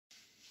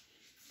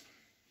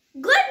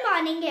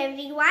morning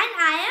everyone.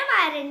 I am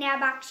Aranya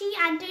Bakshi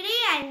and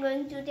today I am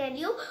going to tell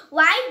you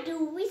why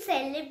do we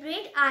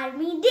celebrate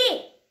Army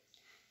Day.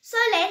 So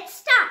let's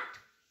start.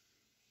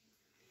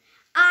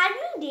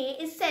 Army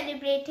Day is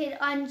celebrated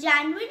on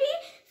January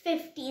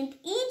 15th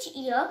each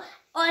year,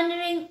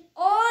 honoring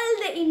all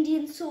the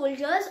Indian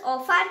soldiers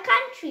of our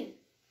country.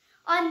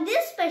 On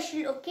this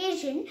special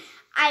occasion,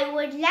 I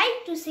would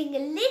like to sing a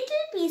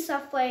little piece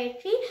of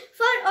poetry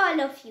for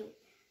all of you.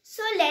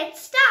 So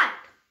let's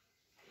start.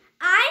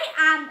 I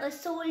am a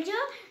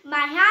soldier,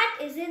 my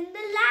heart is in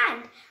the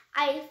land.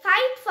 I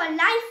fight for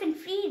life and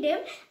freedom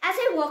as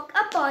I walk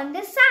upon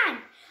the sand.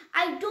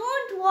 I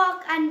don't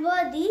walk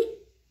unworthy,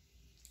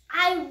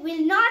 I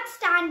will not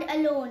stand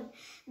alone.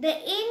 The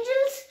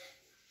angels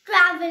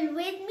travel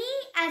with me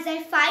as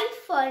I fight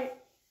for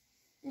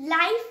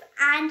life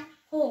and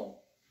home.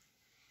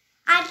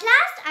 At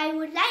last, I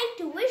would like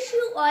to wish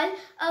you all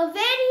a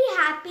very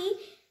happy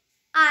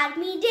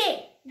Army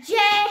Day. Jai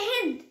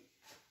Hind!